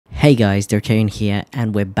Hey guys, Derkane here,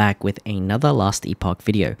 and we're back with another Last Epoch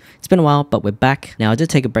video. It's been a while, but we're back. Now, I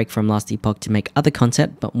did take a break from Last Epoch to make other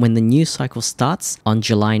content, but when the new cycle starts on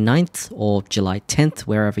July 9th or July 10th,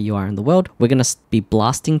 wherever you are in the world, we're going to be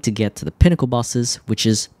blasting to get to the Pinnacle Bosses, which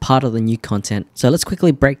is part of the new content. So let's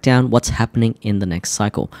quickly break down what's happening in the next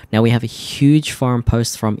cycle. Now, we have a huge forum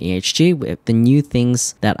post from EHG with the new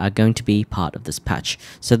things that are going to be part of this patch.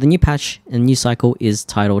 So the new patch and new cycle is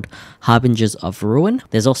titled Harbingers of Ruin.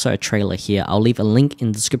 There's also a trailer here. I'll leave a link in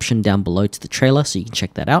the description down below to the trailer so you can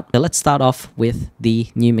check that out. So let's start off with the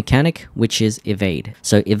new mechanic, which is evade.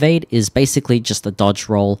 So evade is basically just a dodge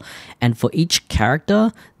roll, and for each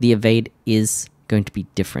character the evade is going to be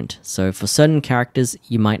different. So for certain characters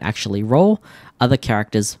you might actually roll, other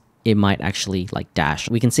characters it might actually like dash.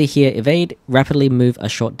 We can see here evade, rapidly move a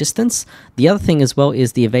short distance. The other thing as well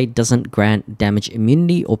is the evade doesn't grant damage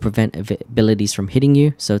immunity or prevent abilities from hitting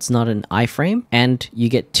you, so it's not an iframe, and you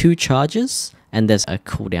get 2 charges and there's a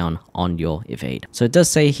cooldown on your evade. So it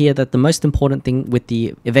does say here that the most important thing with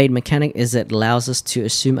the evade mechanic is it allows us to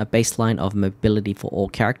assume a baseline of mobility for all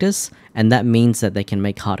characters, and that means that they can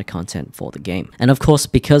make harder content for the game. And of course,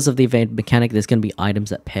 because of the evade mechanic, there's going to be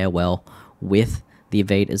items that pair well with the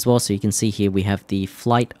evade as well. So you can see here we have the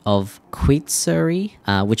Flight of Quetzari,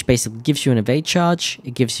 which basically gives you an evade charge.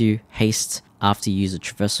 It gives you haste after you use a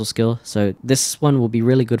traversal skill. So this one will be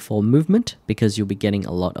really good for movement because you'll be getting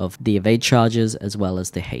a lot of the evade charges as well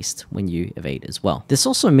as the haste when you evade as well. This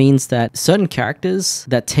also means that certain characters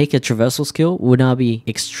that take a traversal skill will now be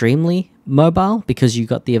extremely mobile because you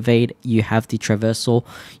got the evade, you have the traversal,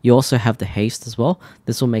 you also have the haste as well.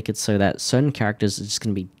 This will make it so that certain characters are just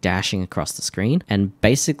going to be dashing across the screen and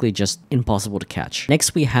basically just impossible to catch.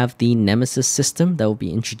 Next, we have the Nemesis system that will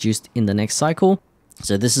be introduced in the next cycle.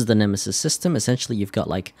 So this is the Nemesis system. Essentially, you've got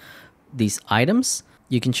like these items.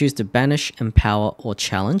 You can choose to banish, empower, or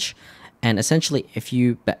challenge. And essentially, if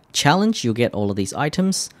you challenge, you'll get all of these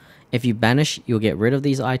items. If you banish, you'll get rid of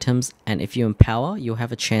these items. And if you empower, you'll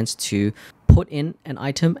have a chance to put in an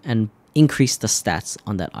item and increase the stats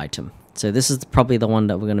on that item. So this is probably the one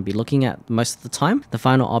that we're going to be looking at most of the time. The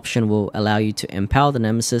final option will allow you to empower the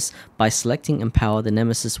Nemesis. By selecting empower, the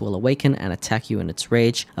Nemesis will awaken and attack you in its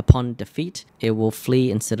rage. Upon defeat, it will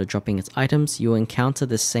flee instead of dropping its items. You will encounter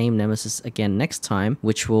the same Nemesis again next time,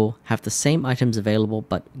 which will have the same items available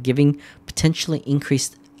but giving potentially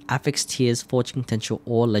increased affix tiers, fortune potential,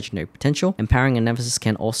 or legendary potential. Empowering a Nemesis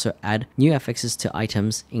can also add new affixes to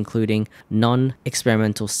items, including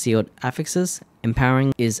non-experimental sealed affixes.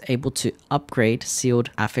 Empowering is able to upgrade sealed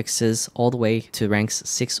affixes all the way to ranks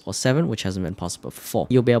 6 or 7, which hasn't been possible before.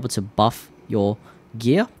 You'll be able to buff your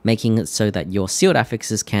gear, making it so that your sealed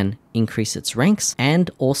affixes can increase its ranks and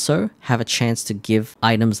also have a chance to give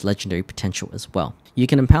items legendary potential as well. You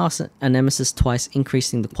can empower a Nemesis twice,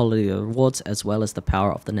 increasing the quality of the rewards as well as the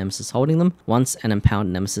power of the Nemesis holding them. Once an empowered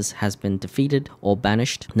Nemesis has been defeated or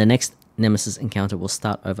banished, the next Nemesis encounter will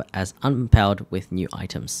start over as unempowered with new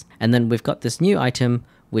items. And then we've got this new item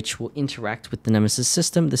which will interact with the Nemesis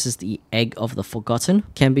system. This is the Egg of the Forgotten.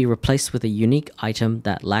 Can be replaced with a unique item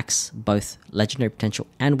that lacks both legendary potential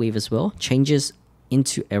and weave as well. Changes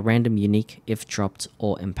into a random unique if dropped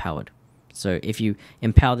or empowered. So if you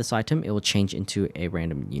empower this item, it will change into a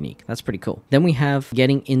random unique. That's pretty cool. Then we have,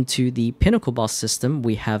 getting into the Pinnacle Boss system,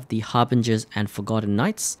 we have the Harbingers and Forgotten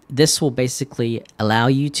Knights. This will basically allow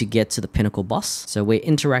you to get to the Pinnacle Boss. So we're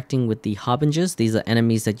interacting with the Harbingers. These are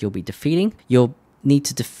enemies that you'll be defeating. You'll need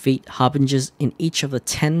to defeat Harbingers in each of the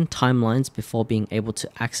 10 timelines before being able to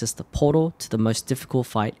access the portal to the most difficult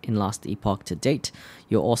fight in Last Epoch to date.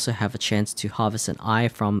 You'll also have a chance to harvest an eye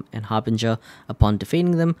from an Harbinger upon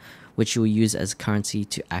defeating them, which you'll use as currency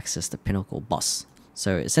to access the Pinnacle Boss.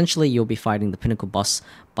 So essentially, you'll be fighting the Pinnacle Boss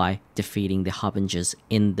by defeating the Harbingers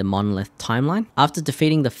in the Monolith timeline. After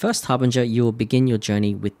defeating the first Harbinger, you will begin your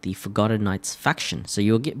journey with the Forgotten Knights faction. So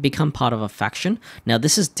you'll become part of a faction. Now,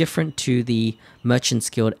 this is different to the Merchant's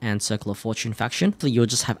Guild and Circle of Fortune faction. So you'll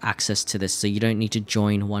just have access to this, so you don't need to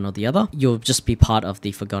join one or the other. You'll just be part of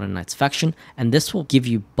the Forgotten Knights faction, and this will give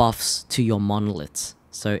you buffs to your monoliths.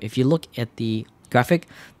 So if you look at the graphic,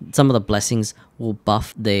 some of the blessings will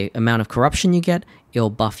buff the amount of corruption you get. It'll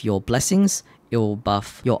buff your blessings, it will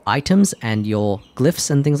buff your items and your glyphs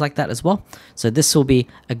and things like that as well. So this will be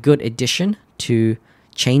a good addition to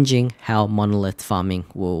changing how monolith farming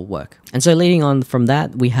will work. And so leading on from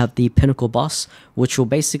that, we have the Pinnacle Boss, which will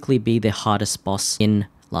basically be the hardest boss in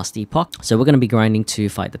Last Epoch. So we're going to be grinding to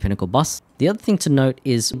fight the Pinnacle Boss. The other thing to note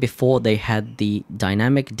is before they had the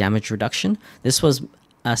dynamic damage reduction, this was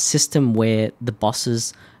a system where the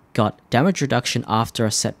bosses got damage reduction after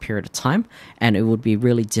a set period of time, and it would be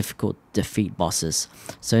really difficult to defeat bosses.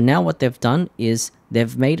 So now what they've done is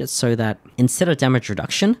they've made it so that instead of damage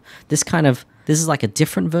reduction, this is like a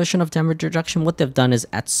different version of damage reduction. What they've done is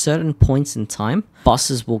at certain points in time,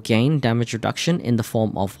 bosses will gain damage reduction in the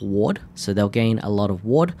form of ward. So they'll gain a lot of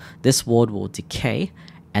ward. This ward will decay,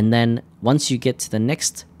 and then once you get to the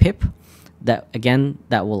next pip,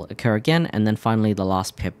 that will occur again, and then finally the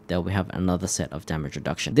last pip, they'll have another set of damage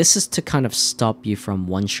reduction. This is to kind of stop you from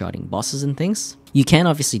one-shotting bosses and things. You can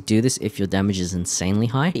obviously do this if your damage is insanely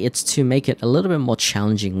high. It's to make it a little bit more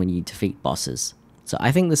challenging when you defeat bosses. So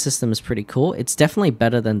I think the system is pretty cool. It's definitely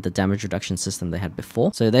better than the damage reduction system they had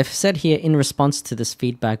before. So they've said here, in response to this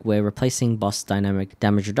feedback, we're replacing boss dynamic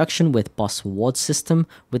damage reduction with boss ward system.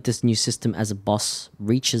 With this new system, as a boss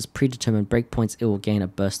reaches predetermined breakpoints, it will gain a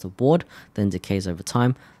burst of ward, then decays over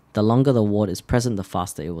time. The longer the ward is present, the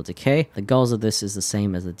faster it will decay. The goals of this is the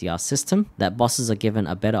same as the DR system, that bosses are given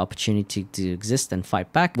a better opportunity to exist and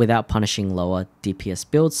fight back without punishing lower DPS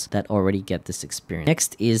builds that already get this experience.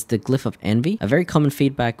 Next is the Glyph of Envy. A very common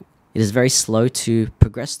feedback: it is very slow to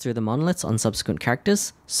progress through the monoliths on subsequent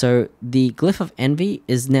characters. So the Glyph of Envy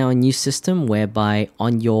is now a new system whereby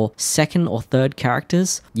on your second or third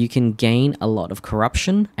characters, you can gain a lot of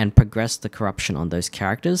corruption and progress the corruption on those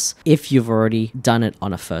characters if you've already done it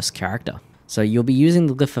on a first character. So you'll be using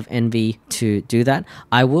the Glyph of Envy to do that.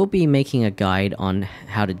 I will be making a guide on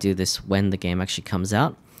how to do this when the game actually comes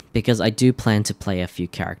out, because I do plan to play a few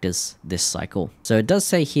characters this cycle. So it does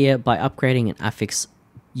say here, by upgrading an affix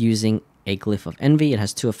using a Glyph of Envy, it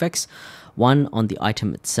has two effects, one on the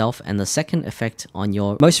item itself and the second effect on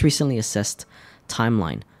your most recently assessed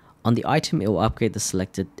timeline. On the item, it will upgrade the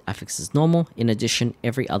selected affix as normal. In addition,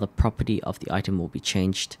 every other property of the item will be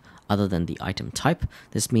changed other than the item type.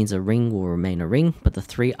 This means a ring will remain a ring, but the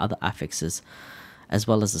three other affixes as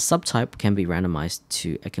well as the subtype can be randomized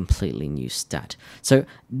to a completely new stat. So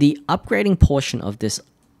the upgrading portion of this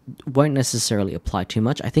won't necessarily apply too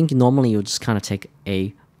much. I think normally you'll just kind of take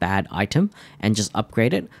a bad item and just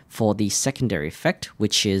upgrade it for the secondary effect,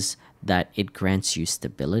 which is that it grants you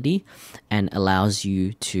stability and allows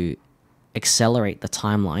you to accelerate the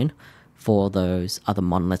timeline for those other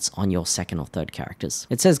monoliths on your second or third characters.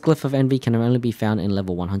 It says Glyph of Envy can only be found in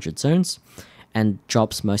level 100 zones and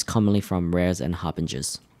drops most commonly from rares and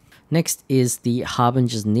harbingers. Next is the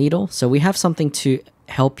Harbinger's Needle. So we have something to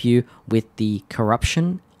help you with the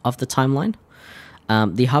corruption of the timeline.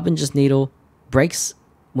 The Harbinger's Needle breaks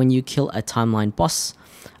when you kill a timeline boss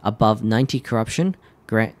above 90 corruption,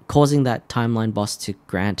 causing that timeline boss to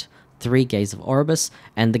grant 3 Gaze of Oribus,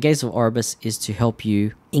 and the Gaze of Oribus is to help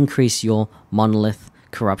you increase your monolith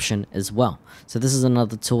corruption as well. So this is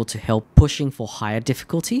another tool to help pushing for higher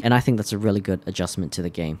difficulty, and I think that's a really good adjustment to the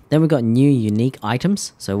game. Then we've got new unique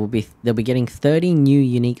items. So they'll be getting 30 new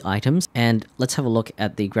unique items, and let's have a look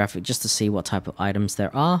at the graphic just to see what type of items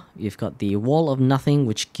there are. You've got the Wall of Nothing,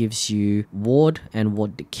 which gives you ward and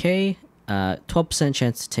ward decay, 12%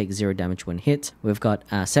 chance to take 0 damage when hit. We've got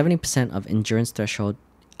 70% of endurance threshold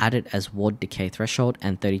added as ward decay threshold,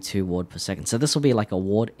 and 32 ward per second. So this will be like a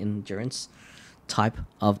ward endurance type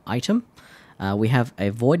of item. We have a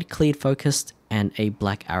void cleared focused and a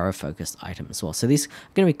black arrow focused item as well. So these are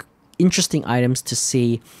going to be interesting items to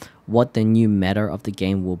see what the new meta of the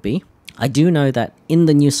game will be. I do know that in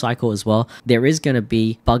the new cycle as well, there is going to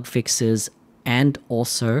be bug fixes and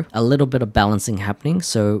also a little bit of balancing happening.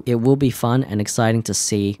 So it will be fun and exciting to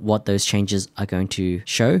see what those changes are going to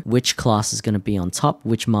show, which class is going to be on top,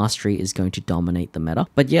 which mastery is going to dominate the meta.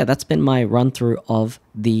 But yeah, that's been my run through of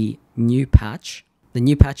the new patch. The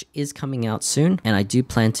new patch is coming out soon, and I do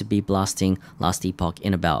plan to be blasting Last Epoch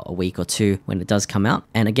in about a week or two when it does come out.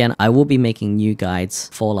 And again, I will be making new guides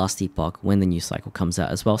for Last Epoch when the new cycle comes out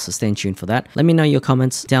as well, so stay tuned for that. Let me know your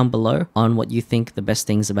comments down below on what you think the best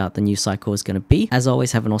things about the new cycle is going to be. As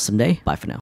always, have an awesome day. Bye for now.